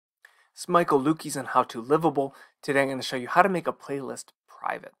It's Michael Lukey's on How to Livable. Today I'm going to show you how to make a playlist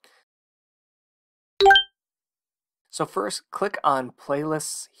private. So first, click on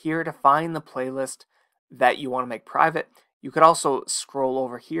Playlists here to find the playlist that you want to make private. You could also scroll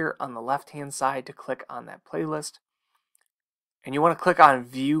over here on the left-hand side to click on that playlist. And you want to click on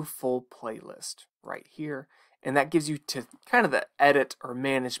View Full Playlist right here. And that gives you to kind of the edit or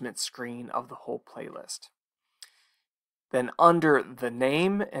management screen of the whole playlist. Then under the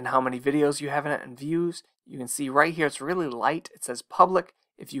name and how many videos you have in it and views, you can see right here it's really light. It says public.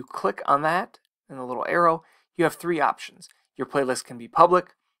 If you click on that and the little arrow, you have three options. Your playlist can be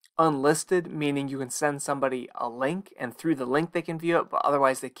public, unlisted, meaning you can send somebody a link and through the link they can view it, but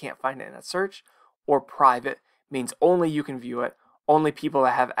otherwise they can't find it in a search, or private, means only you can view it. Only people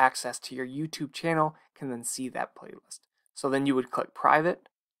that have access to your YouTube channel can then see that playlist. So then you would click private,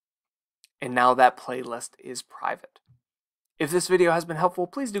 and now that playlist is private. If this video has been helpful,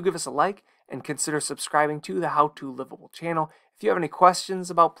 please do give us a like and consider subscribing to the How to Livable channel. If you have any questions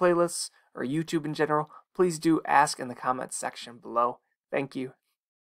about playlists or YouTube in general, please do ask in the comments section below. Thank you.